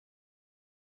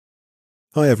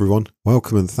Hi everyone,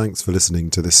 welcome and thanks for listening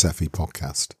to this Sofie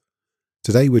podcast.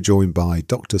 Today we're joined by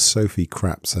Dr. Sofie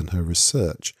Craps and her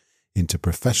research into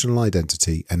professional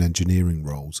identity and engineering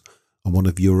roles on one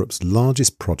of Europe's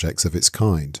largest projects of its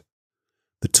kind.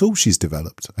 The tools she's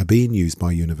developed are being used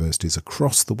by universities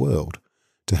across the world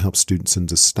to help students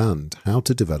understand how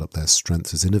to develop their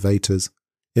strengths as innovators,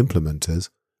 implementers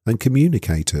and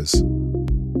communicators.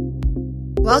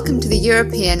 Welcome to the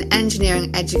European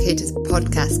Engineering Educators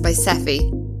podcast by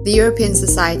SEFI, the European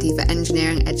Society for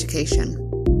Engineering Education.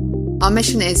 Our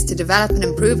mission is to develop and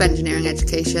improve engineering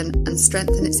education and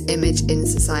strengthen its image in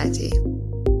society.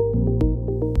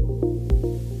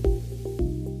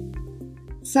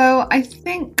 So I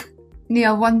think,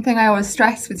 Neil, one thing I always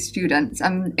stress with students,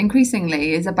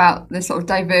 increasingly, is about the sort of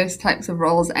diverse types of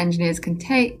roles engineers can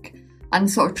take, and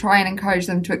sort of try and encourage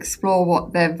them to explore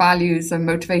what their values and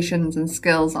motivations and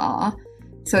skills are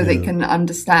so they can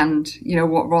understand,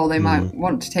 what role they might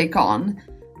want to take on.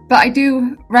 But I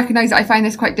do recognise that I find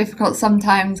this quite difficult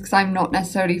sometimes because I'm not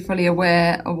necessarily fully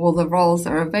aware of all the roles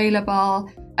that are available.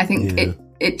 I think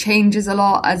it changes a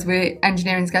lot as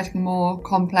engineering is getting more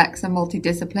complex and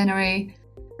multidisciplinary.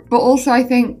 But also I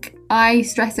think I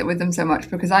stress it with them so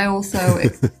much because I also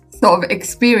sort of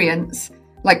experience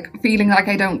feeling like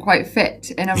I don't quite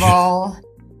fit in a role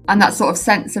and that sort of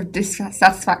sense of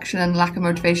dissatisfaction and lack of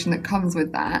motivation that comes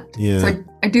with that. Yeah. So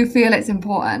I do feel it's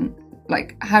important.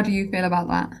 How do you feel about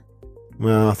that?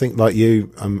 Well, I think like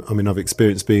you, I've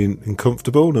experienced being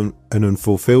uncomfortable and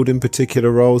unfulfilled in particular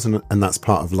roles, and that's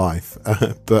part of life.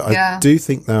 But I do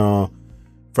think there are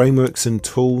frameworks and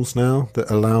tools now that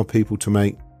allow people to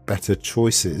make better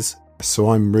choices.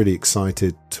 So I'm really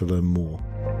excited to learn more.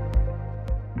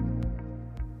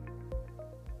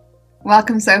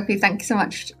 Welcome, Sophie. Thank you so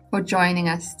much for joining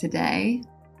us today.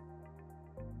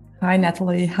 Hi,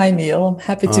 Natalie. Hi, Neil. I'm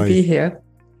happy to be here.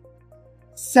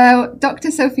 So, Dr.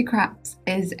 Sofie Craps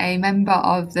is a member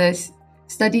of the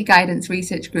Study Guidance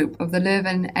Research Group of the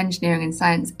Leuven Engineering and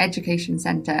Science Education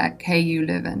Centre, KU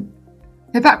Leuven.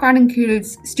 Her background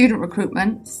includes student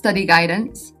recruitment, study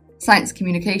guidance, science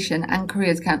communication and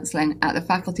careers counselling at the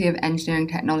Faculty of Engineering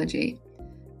Technology.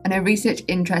 And her research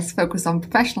interests focus on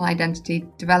professional identity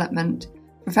development,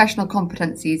 professional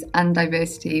competencies and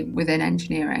diversity within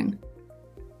engineering.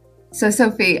 So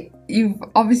Sophie, you've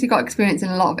obviously got experience in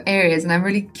a lot of areas, and I'm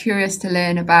really curious to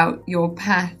learn about your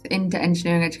path into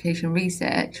engineering education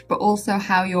research, but also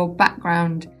how your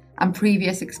background and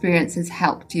previous experiences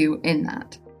helped you in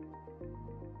that.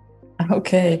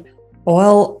 Okay.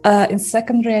 Well, in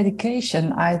secondary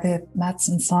education, I did maths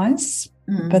and science,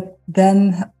 but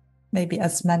then maybe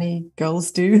as many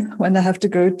girls do when they have to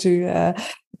go to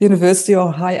university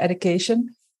or higher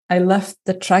education, I left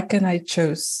the track and I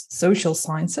chose social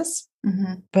sciences.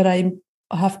 But I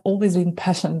have always been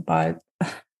passionate by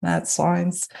math,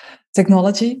 science,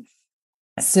 technology.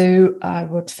 So I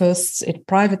worked first in the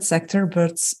private sector,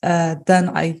 but then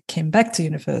I came back to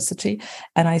university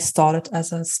and I started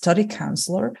as a study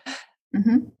counselor.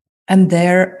 And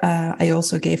there I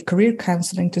also gave career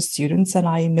counseling to students, and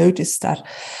I noticed that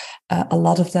a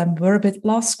lot of them were a bit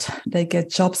lost. They get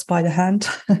jobs by the hand.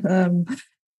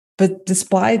 But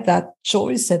despite that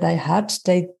choice that they had,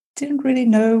 they didn't really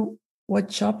know what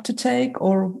job to take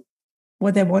or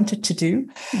what they wanted to do.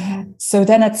 So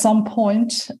then at some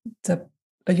point,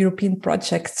 a European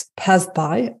project passed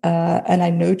by, and I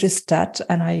noticed that,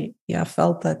 and I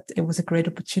felt that it was a great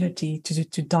opportunity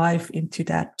to dive into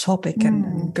that topic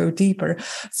and go deeper.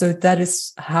 So that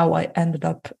is how I ended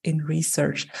up in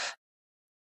research.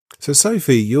 So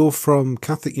Sofie, you're from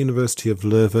Catholic University of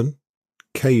Leuven,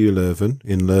 KU Leuven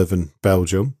in Leuven,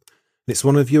 Belgium. It's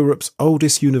one of Europe's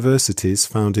oldest universities,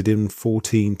 founded in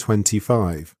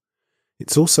 1425.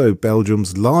 It's also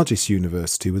Belgium's largest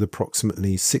university with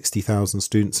approximately 60,000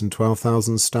 students and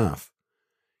 12,000 staff.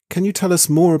 Can you tell us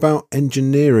more about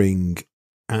engineering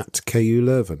at KU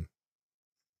Leuven?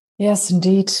 Yes,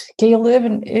 indeed. KU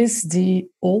Leuven is the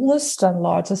oldest and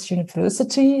largest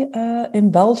university in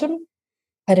Belgium.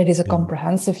 And it is a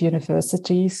comprehensive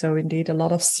university, so indeed a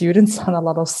lot of students and a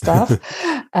lot of staff.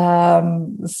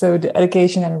 So the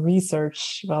education and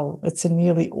research, well, it's in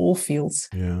nearly all fields.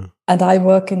 And I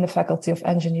work in the Faculty of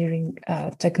Engineering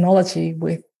Technology,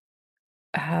 which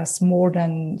has more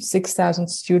than 6,000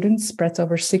 students spread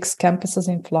over 6 campuses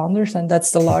in Flanders. And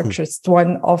that's the largest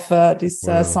one of this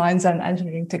science and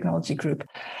engineering technology group.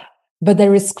 But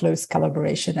there is close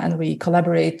collaboration, and we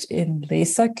collaborate in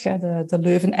LESAC, the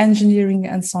Leuven Engineering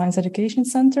and Science Education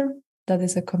Center. That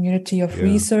is a community of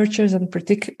researchers and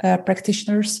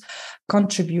practitioners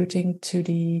contributing to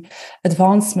the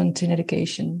advancement in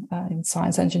education in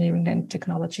science, engineering, and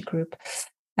technology group.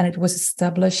 and it was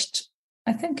established,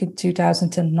 I think, in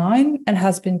 2009 and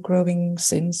has been growing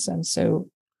since. And so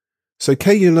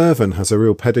KU Leuven has a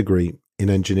real pedigree in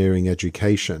engineering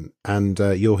education, and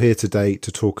you're here today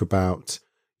to talk about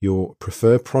your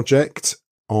Prefer project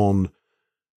on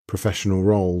professional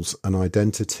roles and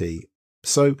identity.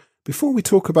 So before we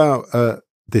talk about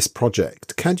this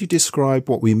project, can you describe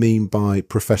what we mean by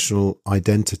professional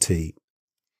identity?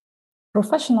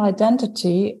 Professional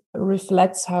identity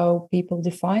reflects how people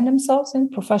define themselves in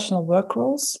professional work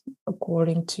roles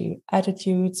according to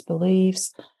attitudes,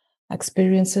 beliefs,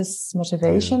 experiences,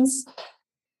 motivations. Yeah.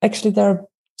 Actually, there are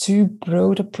two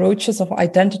broad approaches of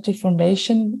identity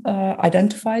formation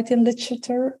identified in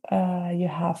literature. You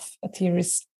have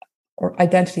theories or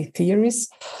identity theories,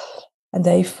 and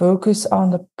they focus on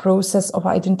the process of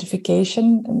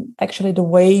identification and actually the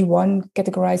way one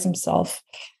categorizes himself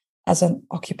as an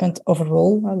occupant of a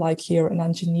role, like here an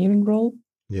engineering role.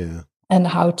 Yeah. And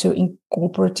how to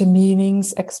incorporate the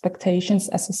meanings, expectations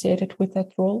associated with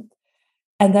that role.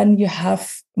 And then you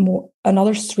have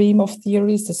another stream of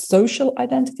theories, the social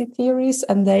identity theories,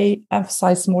 and they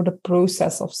emphasize more the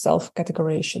process of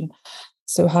self-categorization.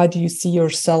 So how do you see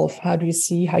yourself? How do you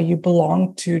see how you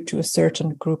belong to a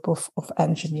certain group of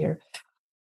engineer?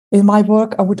 In my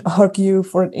work, I would argue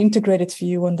for an integrated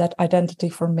view on that identity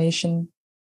formation.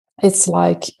 It's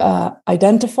like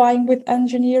identifying with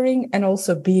engineering and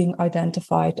also being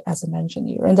identified as an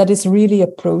engineer. And that is really a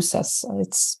process.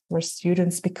 It's where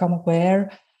students become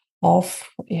aware of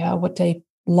what they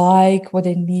like, what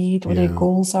they need, what their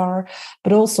goals are,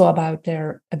 but also about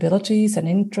their abilities and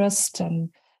interests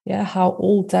and how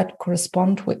all that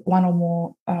correspond with one or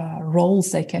more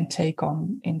roles they can take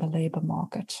on in the labor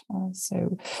market.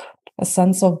 So a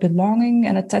sense of belonging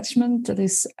and attachment that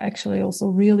is actually also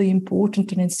really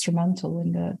important and instrumental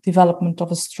in the development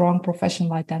of a strong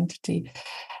professional identity.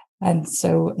 And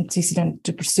so it's easy then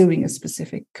to pursuing a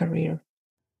specific career.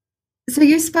 So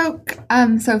you spoke,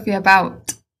 Sophie,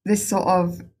 about this sort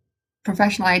of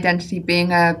professional identity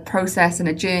being a process and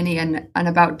a journey and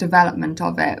about development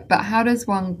of it. But how does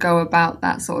one go about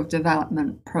that sort of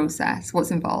development process?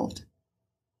 What's involved?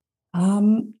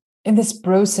 In this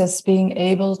process, being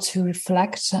able to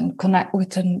reflect and connect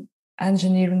with an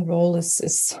engineering role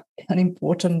is an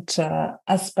important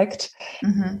aspect.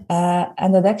 Mm-hmm.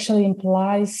 And that actually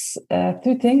implies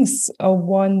two things.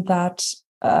 One, that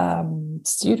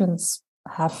students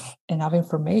have enough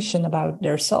information about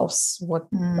themselves,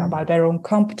 about their own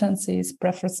competencies,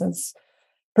 preferences,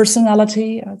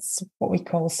 personality. That's what we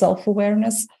call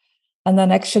self-awareness. And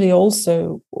then actually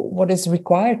also what is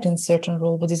required in certain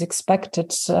role, what is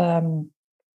expected to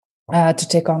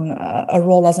take on a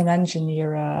role as an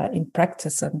engineer in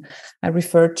practice. And I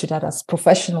refer to that as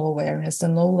professional awareness, the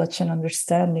knowledge and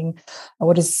understanding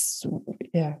what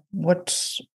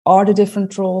are the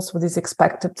different roles, what is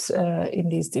expected in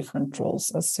these different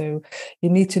roles. So you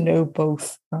need to know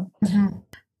both. Mm-hmm.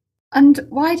 And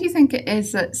why do you think it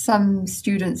is that some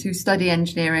students who study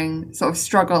engineering sort of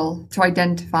struggle to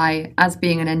identify as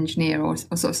being an engineer or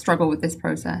sort of struggle with this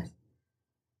process?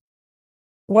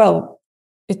 Well,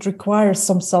 it requires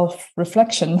some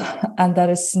self-reflection, and that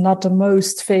is not the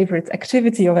most favorite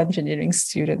activity of engineering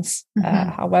students. Mm-hmm.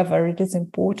 However, it is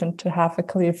important to have a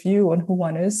clear view on who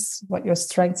one is, what your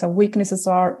strengths and weaknesses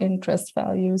are, interests,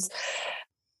 values.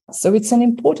 So it's an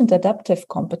important adaptive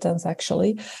competence,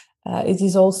 actually. It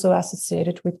is also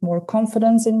associated with more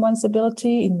confidence in one's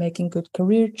ability in making good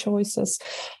career choices.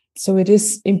 So it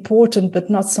is important,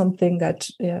 but not something that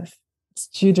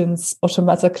students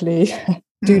automatically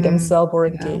do themselves or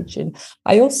engage in.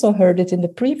 I also heard it in the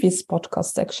previous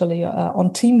podcast, actually,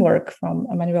 on teamwork from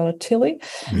Emanuela Tilly.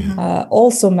 Mm-hmm.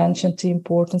 Also mentioned the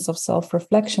importance of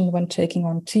self-reflection when taking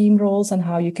on team roles and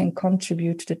how you can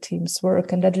contribute to the team's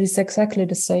work. And that is exactly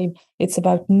the same. It's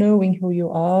about knowing who you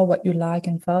are, what you like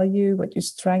and value, what your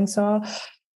strengths are,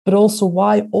 but also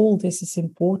why all this is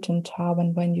important, how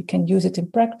and when you can use it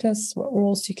in practice, what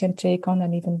roles you can take on,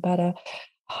 and even better,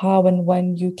 how and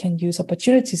when you can use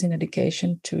opportunities in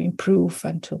education to improve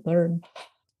and to learn.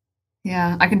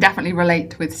 Yeah, I can definitely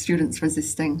relate with students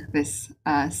resisting this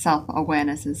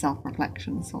self-awareness and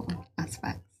self-reflection sort of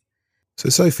aspects. So,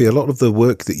 Sophie, a lot of the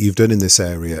work that you've done in this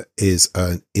area is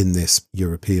in this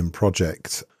European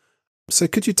project. So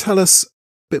could you tell us a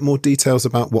bit more details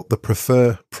about what the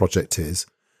Prefer project is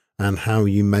and how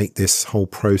you make this whole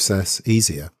process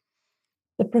easier?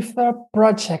 The Prefer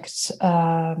project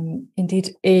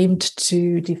indeed aimed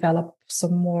to develop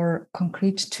some more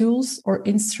concrete tools or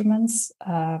instruments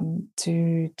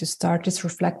to start this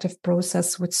reflective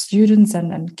process with students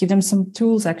and give them some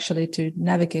tools actually to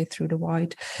navigate through the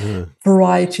wide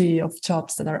variety of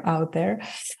jobs that are out there.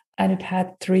 And it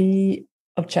had 3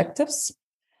 objectives.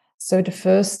 So the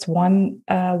first one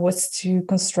was to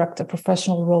construct a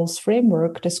professional roles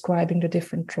framework describing the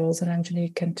different roles an engineer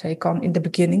can take on in the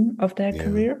beginning of their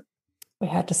career. We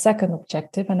had the second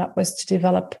objective, and that was to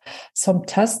develop some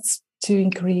tests to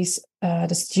increase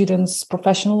the students'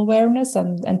 professional awareness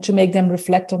and to make them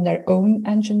reflect on their own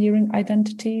engineering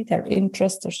identity, their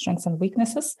interests, their strengths and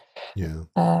weaknesses.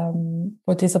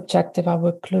 For this objective, I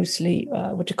worked closely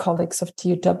with the colleagues of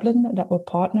TU Dublin that were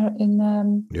partner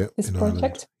in this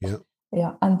project.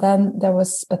 And then there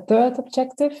was a third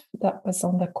objective that was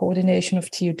on the coordination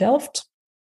of TU Delft.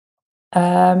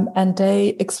 And they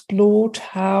explored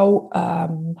how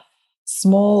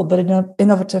small but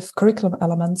innovative curriculum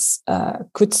elements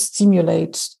could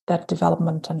stimulate that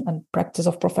development and practice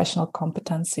of professional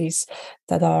competencies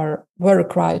that were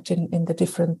required in the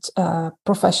different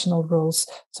professional roles.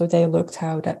 So they looked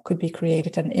how that could be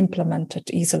created and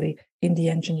implemented easily in the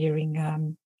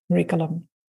engineering curriculum.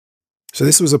 So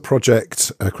this was a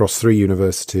project across 3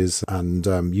 universities, and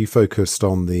you focused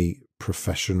on the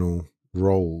professional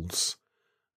roles.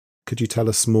 Could you tell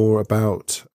us more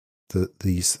about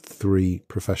these 3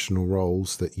 professional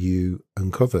roles that you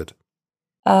uncovered?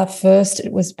 First,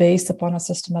 it was based upon a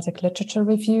systematic literature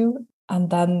review, and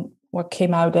then what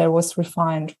came out there was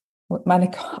refined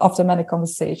after many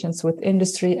conversations with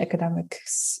industry,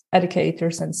 academics,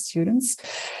 educators, and students.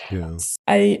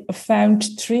 I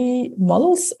found 3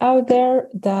 models out there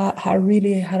that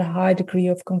really had a high degree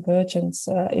of convergence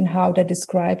in how they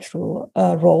described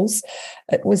roles.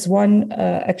 It was one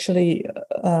actually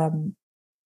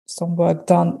some work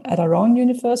done at our own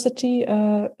university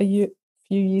a few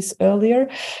years earlier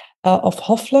of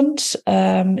Hofland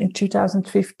in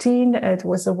 2015. It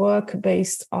was a work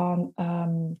based on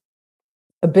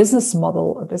a business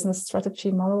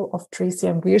strategy model of Tracy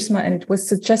and Wiersma, and it was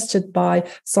suggested by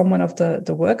someone of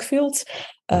the work field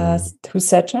who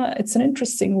said, it's an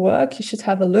interesting work, you should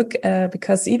have a look,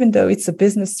 because even though it's a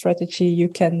business strategy, you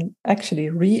can actually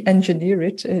re-engineer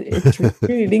it. It's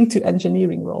really linked to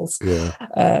engineering roles.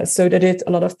 So they did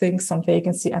a lot of things, some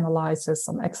vacancy analysis,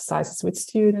 some exercises with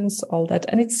students, all that,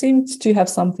 and it seemed to have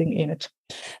something in it.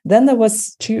 Then there were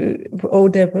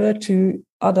 2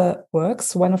 other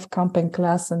works, one of Kamp and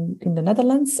Klaassen in the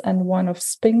Netherlands and one of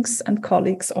Spinks and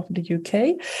colleagues of the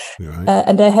UK.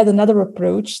 And they had another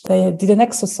approach. They did an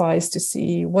exercise to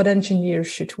see what engineers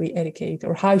should we educate,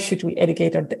 or how should we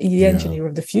educate the engineer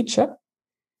of the future.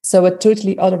 So a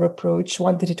totally other approach.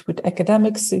 One did it with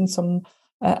academics in some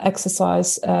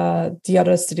exercise. The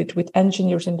others did it with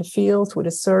engineers in the field, with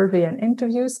a survey and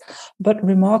interviews. But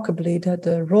remarkably,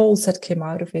 the roles that came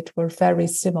out of it were very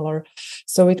similar.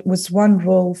 So it was one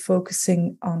role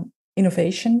focusing on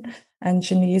innovation,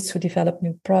 engineers who develop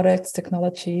new products,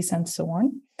 technologies, and so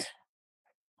on.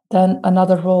 Then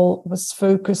another role was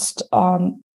focused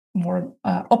on more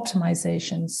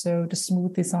optimization, so the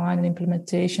smooth design and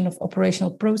implementation of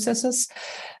operational processes,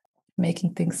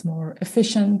 making things more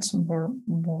efficient,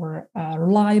 more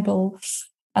reliable.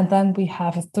 And then we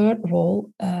have a third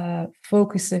role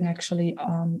focusing actually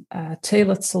on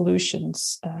tailored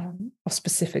solutions of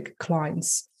specific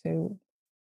clients. So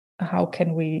how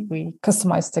can we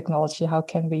customize technology? How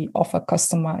can we offer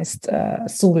customized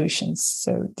solutions?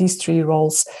 So these 3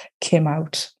 roles came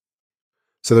out.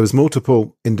 So there was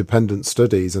multiple independent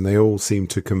studies, and they all seem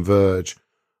to converge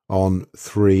on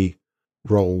 3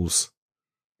 roles.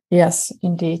 Yes,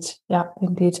 indeed. Yeah,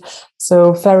 indeed.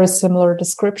 So very similar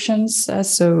descriptions.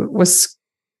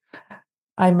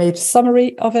 I made a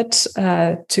summary of it,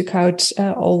 took out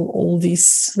all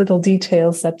these little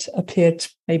details that appeared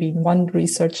maybe in one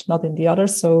research, not in the other.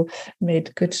 So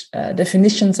made good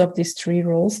definitions of these 3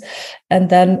 roles.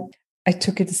 And then I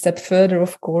took it a step further,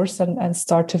 of course, and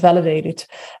start to validate it.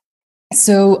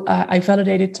 So I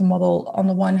validated the model on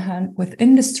the one hand with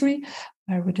industry.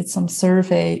 We did some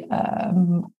survey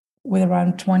with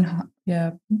around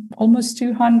almost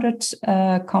 200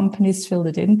 companies filled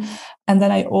it in. And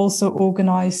then I also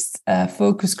organized a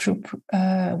focus group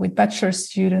with bachelor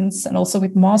students and also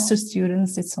with master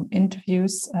students, did some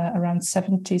interviews. Around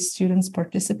 70 students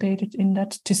participated in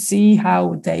that to see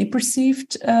how they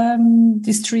perceived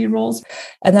these 3 roles.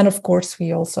 And then, of course,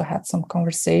 we also had some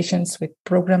conversations with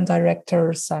program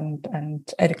directors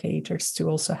and educators to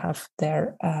also have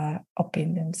their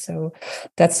opinion. So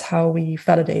that's how we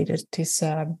validated this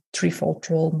threefold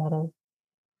role model.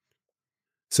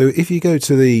 So if you go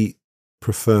to the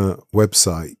Prefer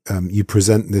website, you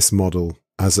present this model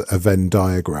as a Venn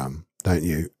diagram, don't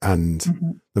you?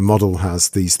 And the model has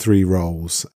these 3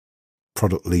 roles: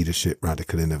 product leadership,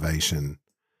 radical innovation,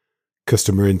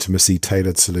 customer intimacy,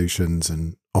 tailored solutions,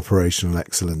 and operational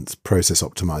excellence, process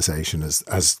optimization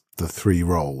as the 3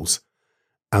 roles.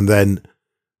 And then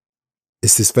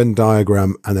it's this Venn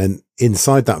diagram, and then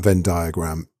inside that Venn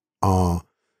diagram are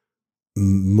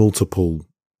multiple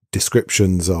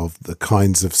descriptions of the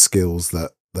kinds of skills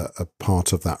that are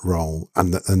part of that role,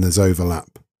 and there's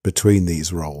overlap between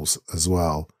these roles as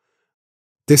well.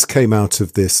 This came out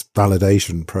of this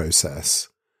validation process.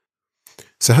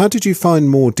 So how did you find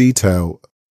more detail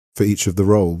for each of the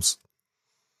roles?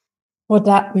 For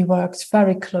that, we worked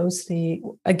very closely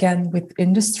again with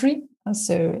industry.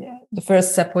 So the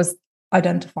first step was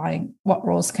identifying what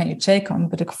roles can you take on,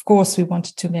 but of course we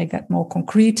wanted to make that more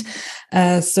concrete,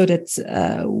 so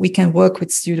that we can work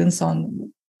with students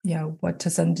on what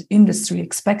does an industry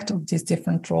expect of these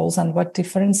different roles and what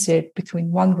differentiate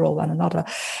between one role and another.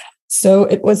 So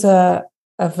it was a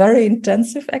very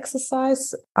intensive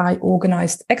exercise. I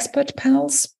organized expert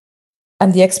panels,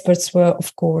 and the experts were,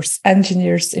 of course,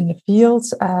 engineers in the field,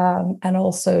 and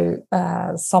also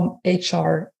some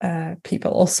HR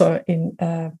people also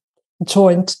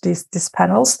joined these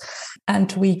panels.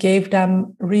 And we gave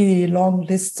them really long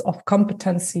lists of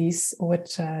competencies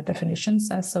with definitions.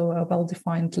 So a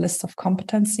well-defined list of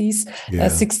competencies,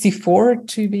 64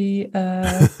 to be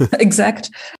exact.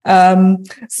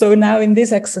 So now in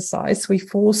this exercise, we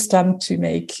forced them to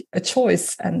make a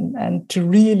choice and to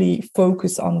really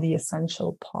focus on the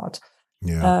essential part.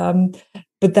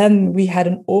 But then we had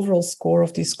an overall score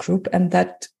of this group, and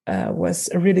that was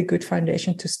a really good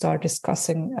foundation to start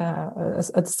discussing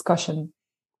a discussion.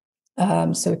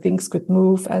 So things could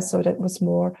move. So that was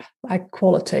more like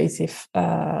qualitative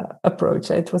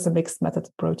approach. It was a mixed method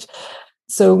approach.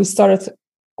 So we started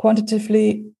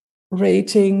quantitatively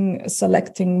rating,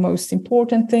 selecting most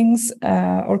important things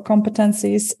or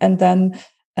competencies, and then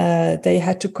they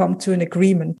had to come to an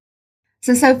agreement.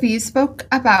 So Sophie, you spoke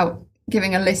about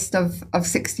giving a list of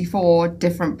 64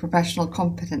 different professional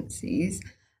competencies.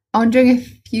 I'm wondering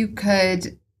if you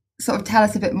could sort of tell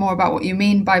us a bit more about what you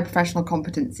mean by professional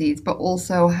competencies, but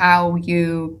also how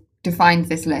you defined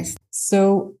this list.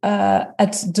 So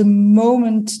at the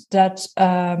moment that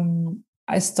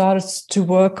I started to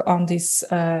work on this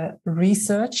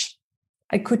research,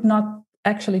 I could not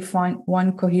actually find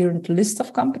one coherent list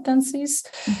of competencies.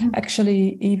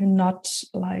 Actually, even not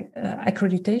like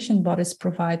accreditation bodies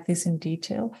provide this in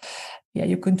detail.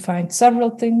 You can find several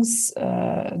things.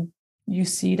 You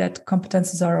see that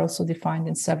competencies are also defined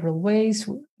in several ways,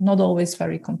 not always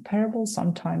very comparable.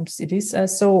 Sometimes it is.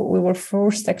 So we were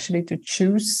forced actually to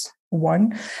choose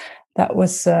one that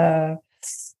was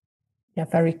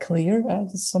very clear,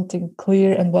 something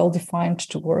clear and well-defined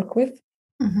to work with.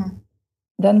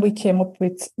 Then we came up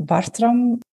with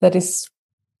Bartram, that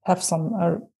have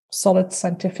some solid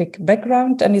scientific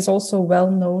background and is also well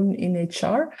known in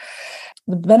HR.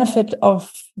 The benefit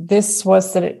of this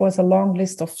was that it was a long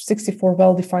list of 64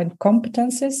 well-defined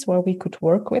competencies where we could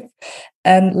work with.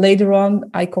 And later on,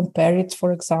 I compare it,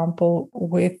 for example,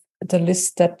 with the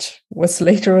list that was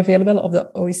later available of the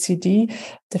OECD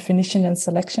definition and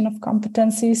selection of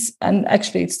competencies. And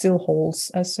actually, it still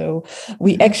holds. So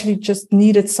we actually just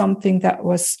needed something that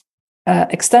was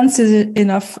extensive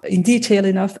enough, in detail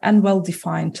enough, and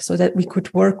well-defined so that we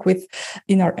could work with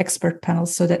in our expert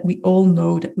panels so that we all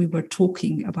know that we were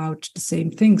talking about the same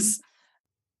things.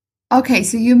 Okay,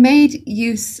 so you made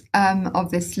use of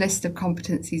this list of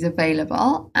competencies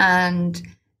available, and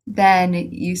then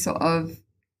you sort of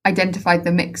identified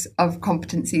the mix of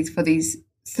competencies for these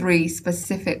 3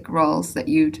 specific roles that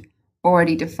you'd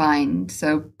already defined.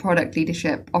 So product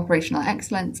leadership, operational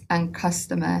excellence, and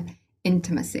customer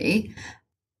intimacy.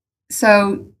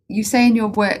 So you say in your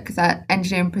work that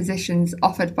engineering positions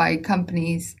offered by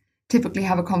companies typically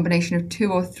have a combination of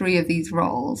 2 or 3 of these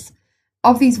roles.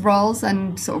 Of these roles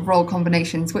and sort of role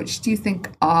combinations, which do you think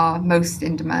are most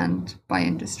in demand by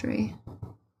industry?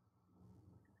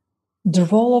 The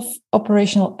role of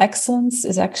operational excellence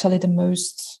is actually the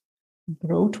most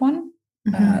broad one.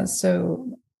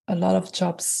 So a lot of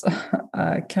jobs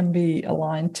can be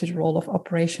aligned to the role of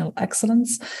operational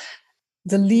excellence.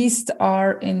 The least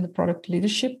are in the product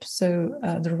leadership. So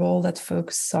the role that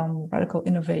focuses on radical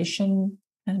innovation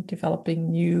and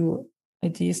developing new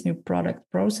ideas, new product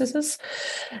processes.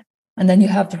 And then you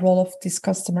have the role of this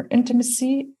customer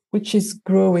intimacy, which is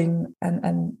growing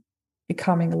and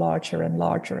becoming larger and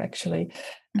larger, actually.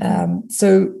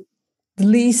 So the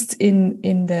least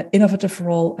in the innovative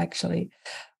role, actually,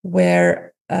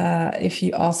 where if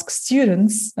you ask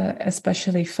students,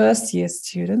 especially first-year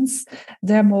students,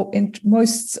 they're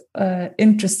most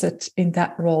interested in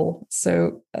that role.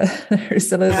 So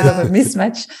there's a little bit of a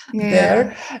mismatch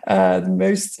there. The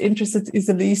most interested is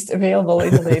the least available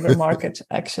in the labor market,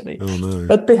 actually. Oh, no.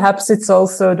 But perhaps it's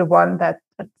also the one that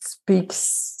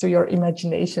speaks to your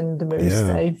imagination the most,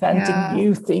 inventing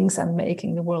new things and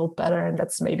making the world better. And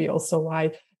that's maybe also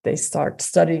why they start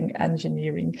studying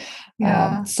engineering.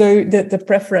 So the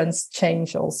preference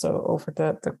change also over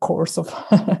the course of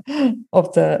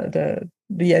of the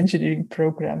engineering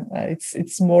program.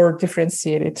 It's more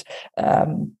differentiated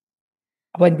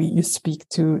when you speak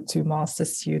to master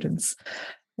students.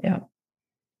 Yeah.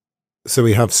 So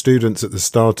we have students at the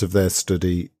start of their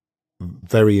study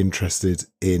very interested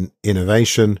in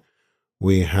innovation.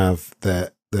 We have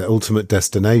their ultimate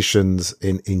destinations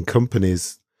in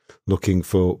companies looking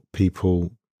for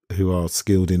people who are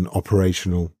skilled in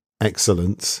operational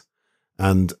excellence,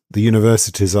 and the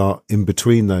universities are in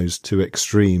between those two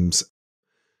extremes.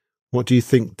 What do you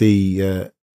think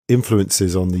the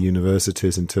influences on the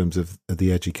universities in terms of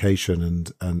the education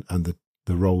and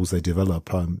the roles they develop?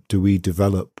 Do we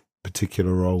develop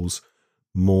particular roles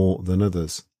more than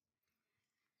others?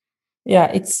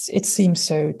 Yeah, it seems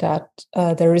so that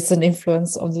there is an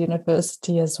influence of the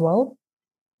university as well.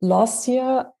 Last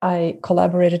year, I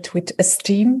collaborated with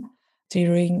Esteem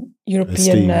during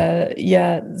European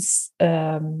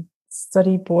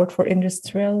Study Board for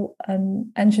Industrial and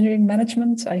Engineering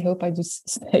Management. I hope I just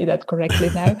say that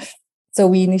correctly now. So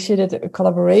we initiated a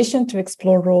collaboration to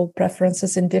explore role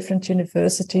preferences in different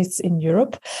universities in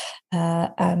Europe.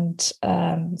 And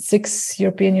 6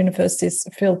 European universities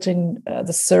filled in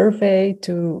the survey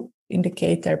to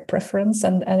indicate their preference.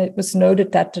 And it was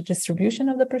noted that the distribution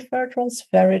of the preferred roles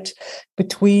varied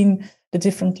between the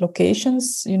different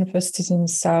locations, universities in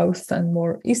South and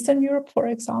more Eastern Europe, for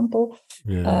example.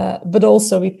 But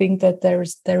also we think that there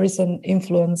is an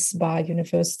influence by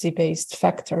university-based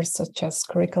factors such as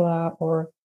curricula, or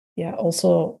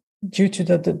also due to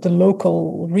the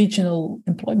local regional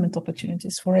employment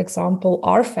opportunities. For example,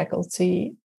 our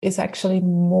faculty is actually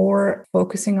more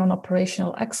focusing on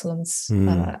operational excellence.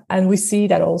 And we see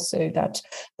that also that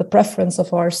the preference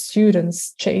of our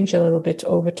students change a little bit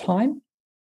over time.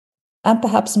 And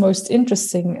perhaps most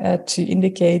interesting to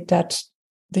indicate that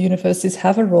the universities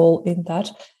have a role in that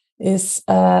is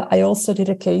I also did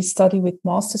a case study with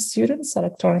master students,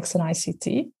 electronics and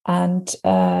ICT, and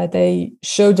they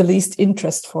showed the least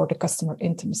interest for the customer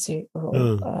intimacy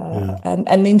role.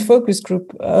 And in focus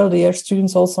group earlier,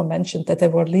 students also mentioned that they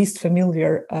were least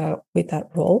familiar with that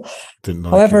role.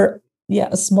 However,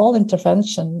 a small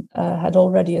intervention had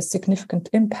already a significant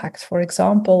impact. For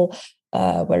example,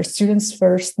 where students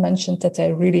first mentioned that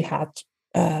they really had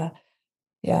a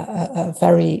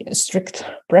very strict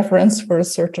preference for a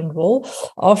certain role.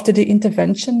 After the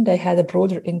intervention, they had a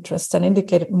broader interest and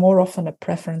indicated more often a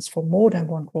preference for more than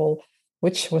one role,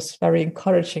 which was very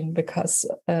encouraging because,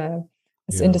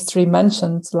 as industry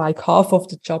mentioned, like half of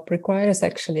the job requires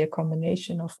actually a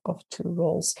combination of 2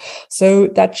 roles. So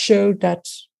that showed that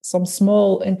some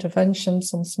small interventions,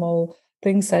 some small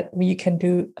things that we can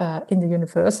do in the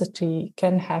university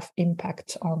can have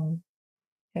impact on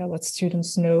what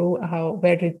students know,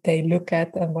 where did they look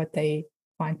at, and what they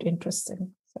find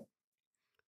interesting.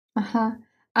 So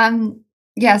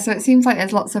it seems like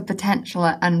there's lots of potential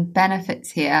and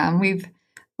benefits here, and we've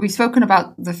spoken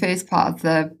about the first part of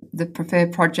the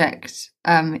preferred project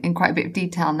in quite a bit of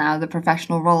detail now, the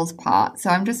professional roles part. So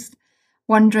I'm just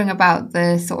wondering about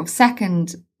the sort of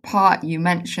second part you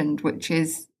mentioned, which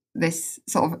is this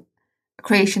sort of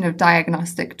creation of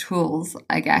diagnostic tools,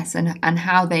 I guess, and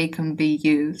how they can be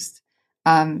used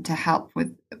to help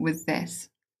with this.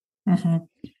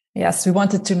 Yes, we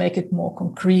wanted to make it more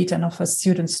concrete and offer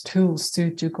students tools to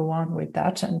go on with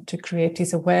that and to create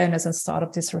this awareness and start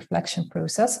up this reflection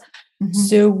process.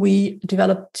 So we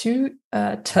developed 2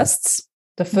 tests.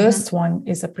 The first one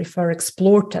is a Prefer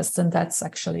Explore test, and that's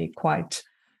actually quite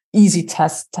easy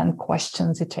test, 10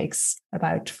 questions. It takes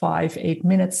about 5-8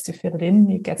 minutes to fill it in.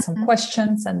 You get some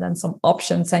questions and then some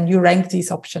options, and you rank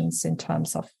these options in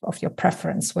terms of your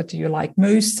preference. What do you like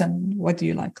most and what do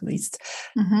you like least?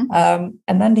 And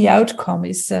then the outcome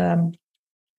is an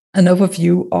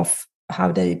overview of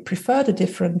how they prefer the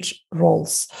different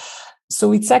roles.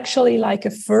 So it's actually like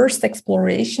a first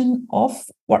exploration of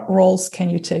what roles can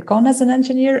you take on as an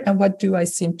engineer and what do I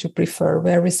seem to prefer?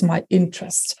 Where is my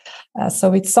interest?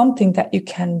 So it's something that you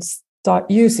can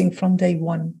start using from day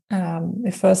one,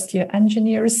 the first year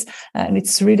engineers. And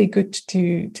it's really good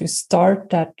to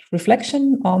start that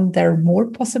reflection on there are more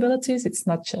possibilities. It's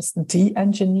not just the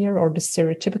engineer or the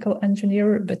stereotypical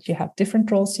engineer, but you have different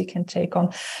roles you can take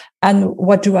on. And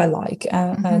what do I like?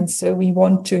 And so we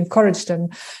want to encourage them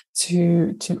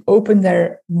to open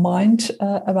their mind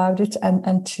about it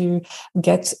and to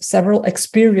get several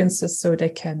experiences so they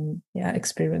can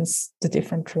experience the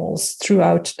different roles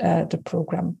throughout the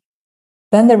program.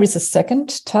 Then there is a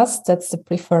second test, that's the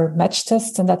preferred match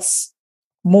test, and that's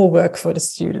more work for the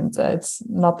student. It's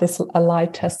not this a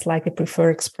light test like a preferred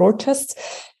explore test.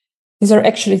 These are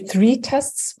actually 3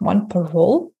 tests, 1 per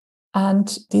role,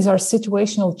 and these are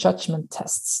situational judgment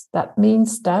tests. That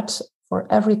means that for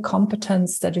every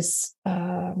competence that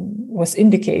was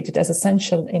indicated as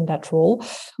essential in that role,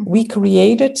 we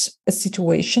created a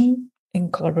situation in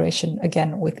collaboration,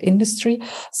 again, with industry,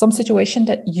 some situation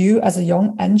that you as a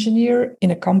young engineer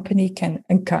in a company can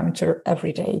encounter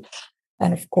every day.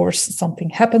 And of course, something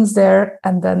happens there,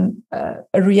 and then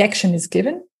a reaction is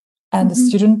given, and the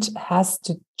student has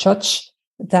to judge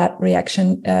that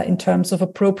reaction in terms of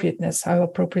appropriateness. How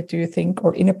appropriate do you think,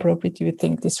 or inappropriate do you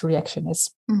think this reaction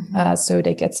is? So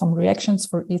they get some reactions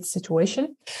for each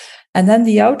situation. And then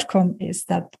the outcome is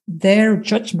that their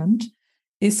judgment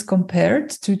is compared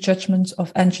to judgments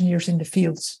of engineers in the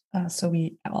field. So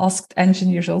we asked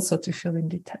engineers also to fill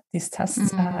in these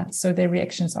tests. So their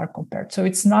reactions are compared. So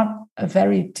it's not a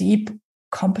very deep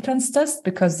competence test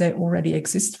because they already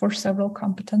exist for several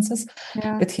competences.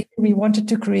 Yeah. But here we wanted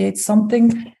to create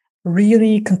something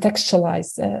really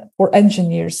contextualized for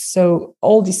engineers. So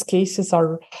all these cases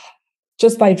are,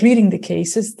 just by reading the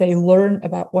cases, they learn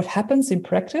about what happens in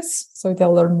practice. So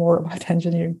they'll learn more about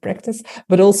engineering practice,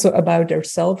 but also about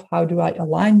themselves. How do I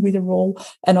align with the role?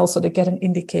 And also they get an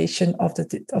indication of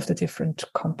the different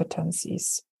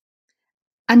competencies.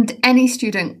 And any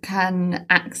student can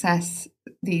access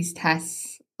these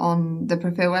tests on the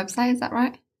Prefer website, is that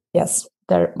right? Yes,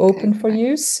 they're open for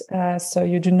use. So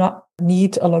you do not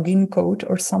need a login code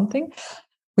or something.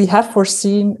 We have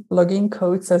foreseen login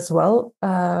codes as well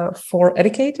for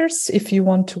educators. If you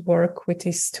want to work with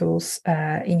these tools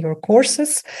in your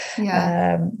courses,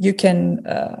 you can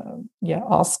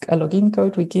ask a login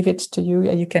code. We give it to you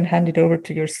and you can hand it over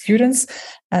to your students.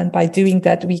 And by doing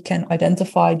that, we can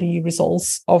identify the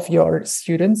results of your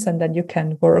students. And then you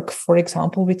can work, for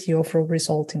example, with the overall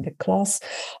result in the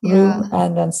classroom.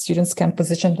 And then students can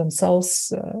position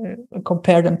themselves,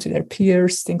 compare them to their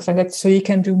peers, things like that. So you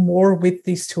can do more with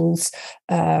these tools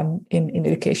in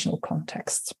educational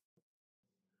context.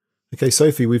 Okay,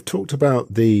 Sophie, we've talked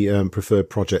about the preferred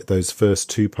project, those first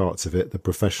 2 parts of it, the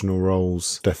professional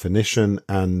roles definition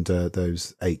and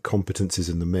those 8 competencies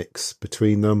in the mix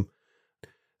between them.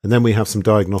 And then we have some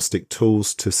diagnostic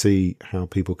tools to see how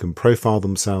people can profile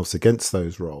themselves against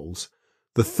those roles.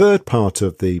 The third part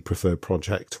of the preferred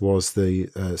project was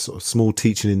the sort of small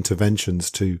teaching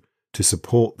interventions to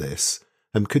support this.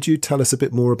 Could you tell us a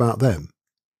bit more about them?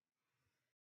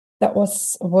 That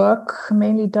was work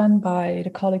mainly done by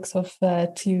the colleagues of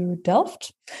TU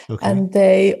Delft. Okay. And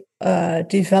they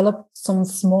developed some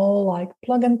small like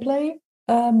plug and play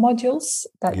modules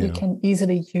that you can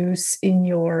easily use in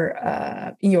your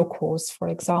course. For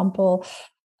example,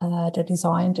 they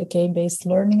designed a game-based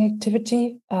learning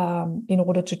activity in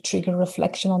order to trigger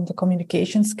reflection on the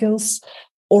communication skills,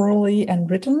 orally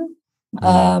and written.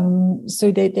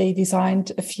 So they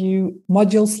designed a few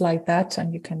modules like that,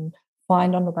 and you can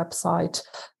find on the website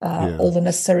all the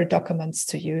necessary documents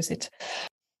to use it.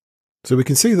 So we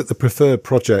can see that the preferred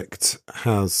project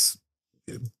has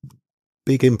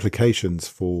big implications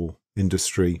for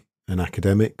industry and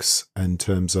academics in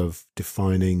terms of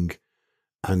defining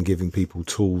and giving people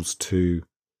tools to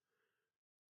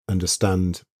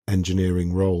understand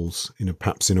engineering roles,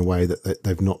 perhaps in a way that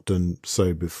they've not done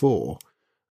so before.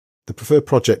 The preferred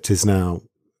project is now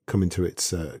coming to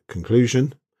its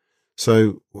conclusion.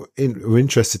 So we're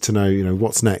interested to know,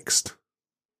 what's next?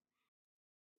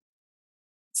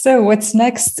 So what's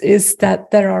next is that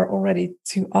there are already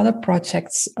 2 other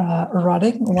projects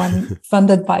running, one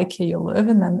funded by KU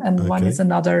Leuven and one is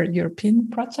another European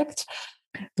project.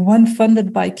 The one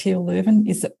funded by KU Leuven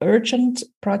is the urgent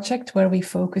project where we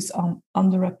focus on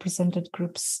underrepresented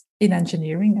groups in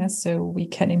engineering, so we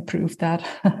can improve that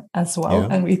as well. Yeah.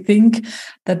 And we think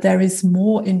that there is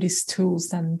more in these tools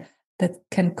than that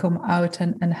can come out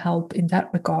and help in that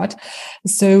regard.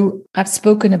 So I've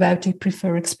spoken about the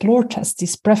Prefer Explore test,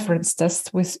 this preference test,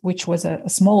 which was a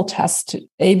small test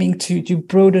aiming to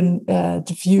broaden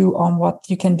the view on what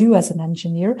you can do as an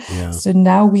engineer. Yeah. So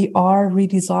now we are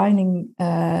redesigning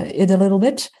it a little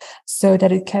bit so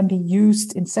that it can be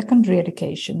used in secondary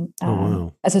education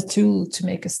as a tool to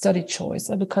make a study choice,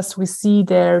 because we see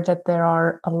there that there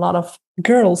are a lot of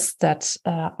girls that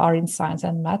are in science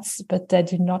and maths, but they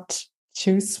do not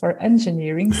choose for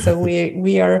engineering. So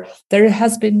there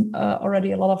has been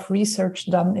already a lot of research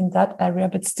done in that area,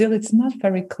 but still it's not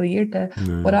very clear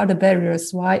what are the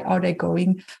barriers. Why are they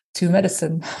going to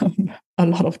medicine a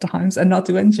lot of times and not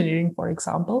to engineering, for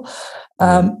example?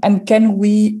 And can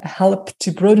we help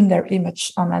to broaden their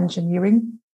image on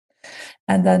engineering?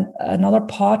 And then another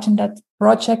part in that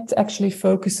project actually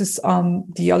focuses on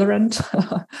the other end,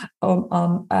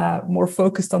 on more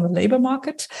focused on the labor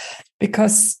market,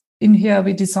 because in here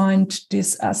we designed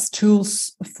this as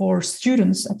tools for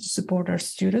students and to support our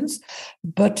students,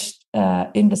 but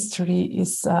industry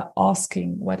is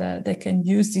asking whether they can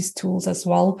use these tools as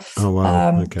well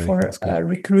for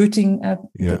recruiting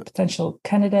the potential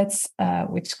candidates,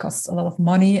 which costs a lot of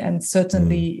money. And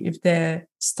certainly if they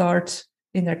start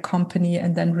in their company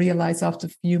and then realize after a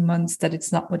few months that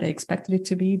it's not what they expected it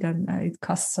to be, then it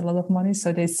costs a lot of money.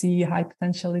 So they see high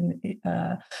potential in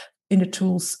the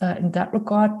tools in that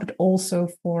regard, but also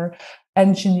for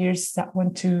engineers that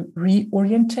want to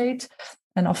reorientate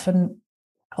and often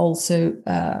also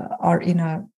are in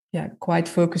a quite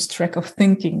focused track of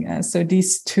thinking. So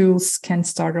these tools can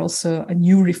start also a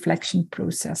new reflection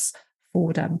process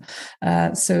for them.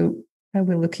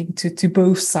 We're looking to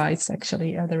both sides,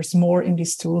 actually. There's more in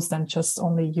these tools than just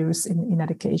only use in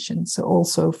education. So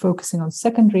also focusing on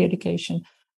secondary education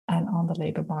and on the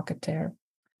labor market there.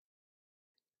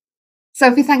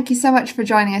 Sofie, thank you so much for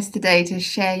joining us today to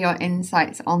share your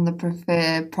insights on the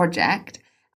Prefer project.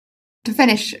 To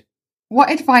finish,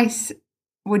 what advice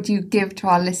would you give to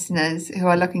our listeners who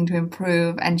are looking to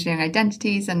improve engineering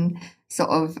identities and sort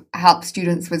of help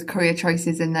students with career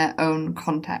choices in their own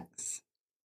contexts?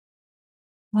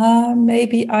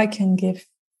 Maybe I can give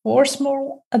 4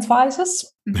 small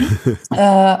advices.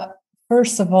 Mm-hmm.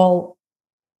 First of all,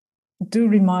 do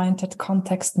remind that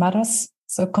context matters.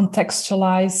 So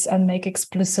contextualize and make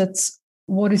explicit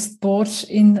what is taught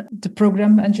in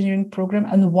the engineering program,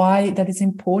 and why that is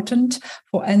important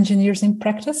for engineers in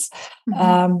practice.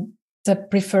 Mm-hmm. The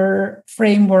Prefer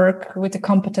framework with the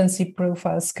competency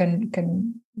profiles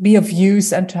can be of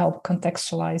use and to help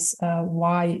contextualize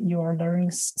why you are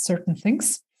learning certain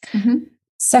things. Mm-hmm.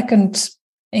 Second,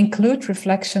 include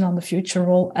reflection on the future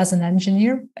role as an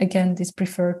engineer. Again, these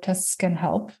Prefer tests can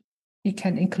help. You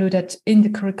can include it in the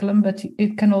curriculum, but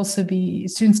it can also be,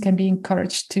 students can be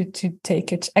encouraged to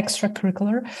take it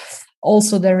extracurricular.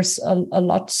 Also, there's a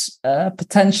lot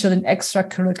potential in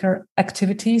extracurricular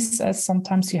activities, as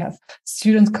sometimes you have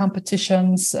student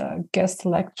competitions, guest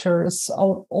lectures,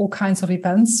 all kinds of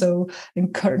events. So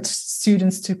encourage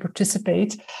students to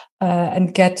participate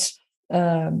and get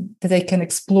that they can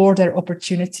explore their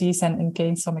opportunities and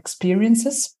gain some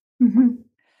experiences. Mm-hmm.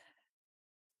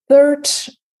 Third,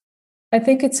 I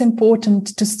think it's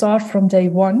important to start from day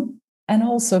one and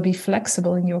also be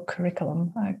flexible in your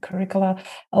curriculum. Curricula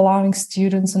allowing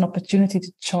students an opportunity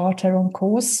to chart their own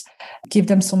course, give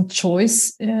them some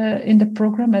choice in the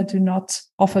program, and do not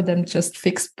offer them just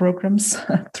fixed programs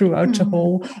throughout the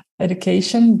whole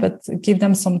education, but give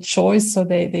them some choice so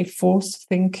they force to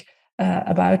think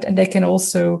about, and they can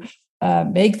also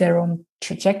make their own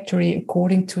trajectory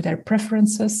according to their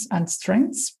preferences and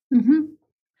strengths. Mm-hmm.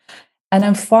 And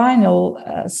then final,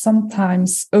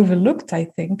 sometimes overlooked, I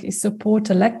think, is support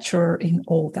a lecturer in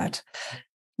all that.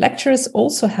 Lecturers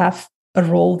also have a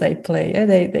role they play.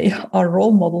 They are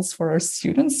role models for our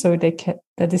students, so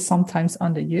that is sometimes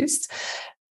underused.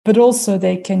 But also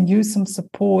they can use some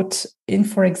support in,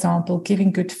 for example,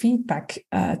 giving good feedback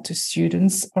to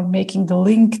students or making the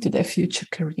link to their future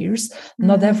careers. Mm-hmm.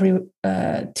 Not every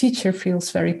teacher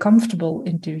feels very comfortable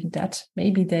in doing that.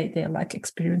 Maybe they lack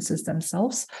experiences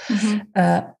themselves.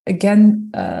 Mm-hmm.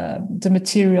 Again, the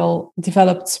material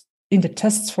developed in the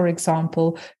tests, for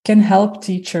example, can help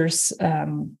teachers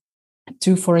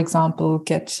to, for example,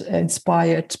 get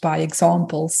inspired by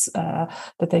examples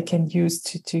that they can use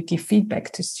to give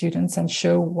feedback to students and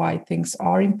show why things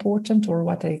are important or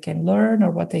what they can learn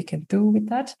or what they can do with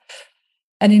that.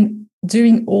 And in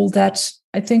doing all that,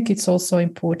 I think it's also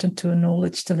important to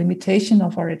acknowledge the limitation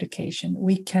of our education.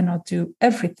 We cannot do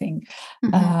everything.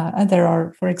 Mm-hmm. And there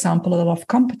are, for example, a lot of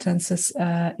competences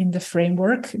in the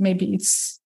framework. Maybe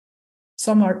it's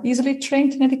some are easily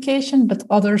trained in education, but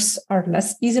others are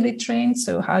less easily trained.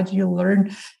 So how do you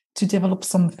learn to develop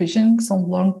some vision, some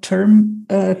long-term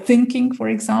thinking, for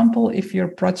example, if your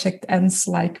project ends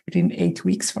like within 8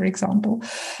 weeks, for example.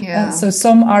 So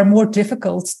some are more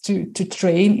difficult to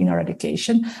train in our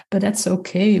education, but that's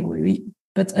okay.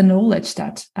 But acknowledge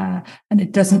that. And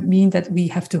it doesn't mean that we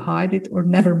have to hide it or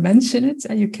never mention it.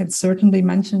 And you can certainly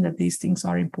mention that these things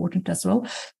are important as well,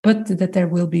 but that there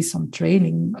will be some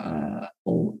training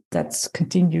that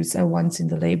continues once in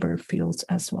the labor field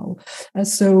as well.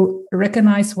 So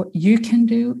recognize what you can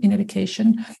do in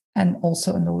education and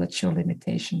also acknowledge your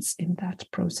limitations in that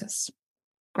process.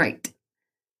 Great.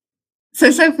 So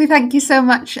Sofie, thank you so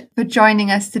much for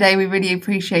joining us today. We really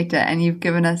appreciate it. And you've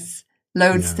given us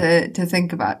loads to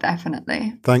think about,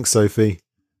 definitely. Thanks, Sofie.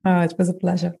 Oh, it was a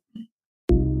pleasure.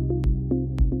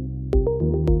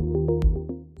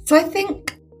 So I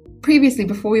think previously,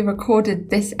 before we recorded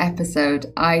this episode,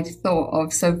 I'd thought of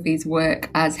Sofie's work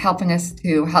as helping us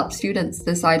to help students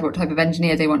decide what type of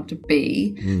engineer they want to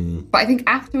be. But I think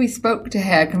after we spoke to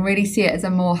her, I can really see it as a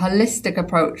more holistic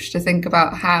approach to think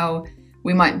about how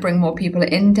we might bring more people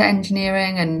into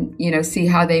engineering and, see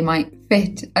how they might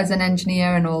fit as an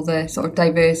engineer and all the sort of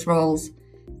diverse roles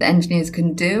that engineers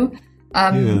can do.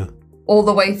 All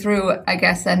the way through, I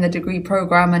guess, then the degree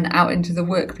program and out into the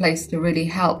workplace to really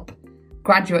help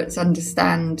graduates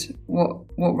understand what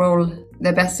role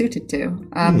they're best suited to.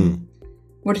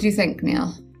 What did you think,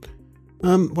 Neil?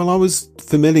 Well, I was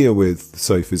familiar with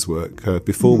Sofie's work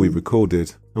before we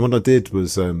recorded. And what I did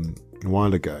was, a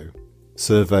while ago,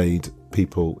 surveyed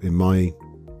people in my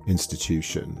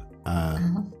institution.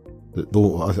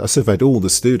 I surveyed all the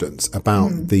students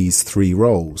about these 3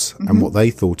 roles and what they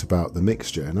thought about the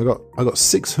mixture, and I got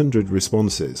 600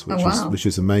 responses, which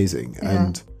is amazing.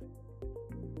 And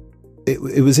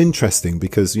it was interesting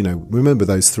because remember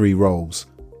those 3 roles.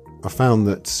 I found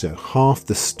that half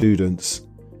the students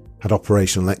had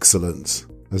operational excellence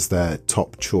as their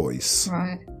top choice.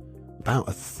 Right. About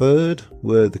a third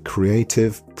were the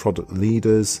creative product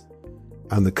leaders,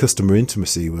 and the customer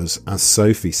intimacy was, as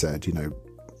Sofie said,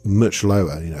 much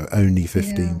lower, only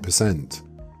 15%.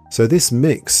 So this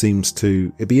mix seems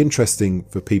to, it'd be interesting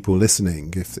for people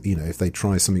listening if they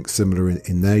try something similar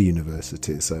in their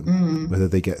universities, whether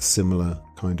they get similar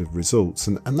kind of results.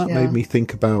 And that made me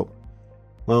think about,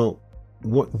 well,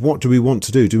 what do we want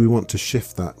to do? Do we want to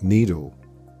shift that needle?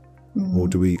 Or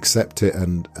do we accept it,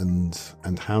 and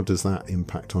how does that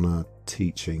impact on our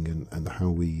teaching and how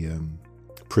we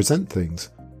present things?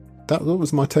 That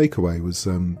was my takeaway, was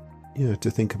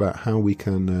to think about how we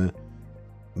can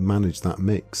manage that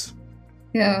mix.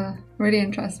 Yeah, really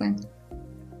interesting.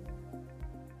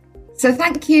 So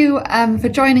thank you for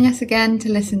joining us again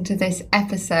to listen to this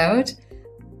episode.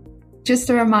 Just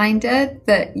a reminder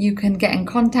that you can get in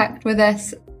contact with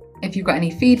us if you've got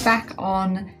any feedback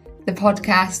on the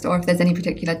podcast, or if there's any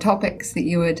particular topics that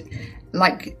you would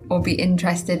like or be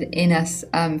interested in us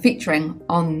featuring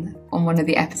on one of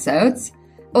the episodes.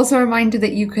 Also a reminder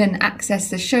that you can access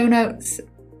the show notes,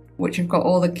 which have got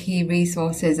all the key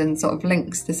resources and sort of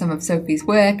links to some of Sofie's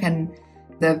work and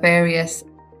the various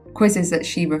quizzes that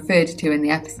she referred to in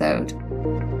the episode.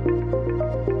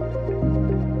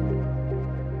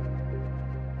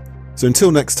 So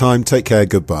until next time, take care,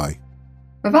 goodbye.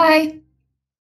 Bye-bye.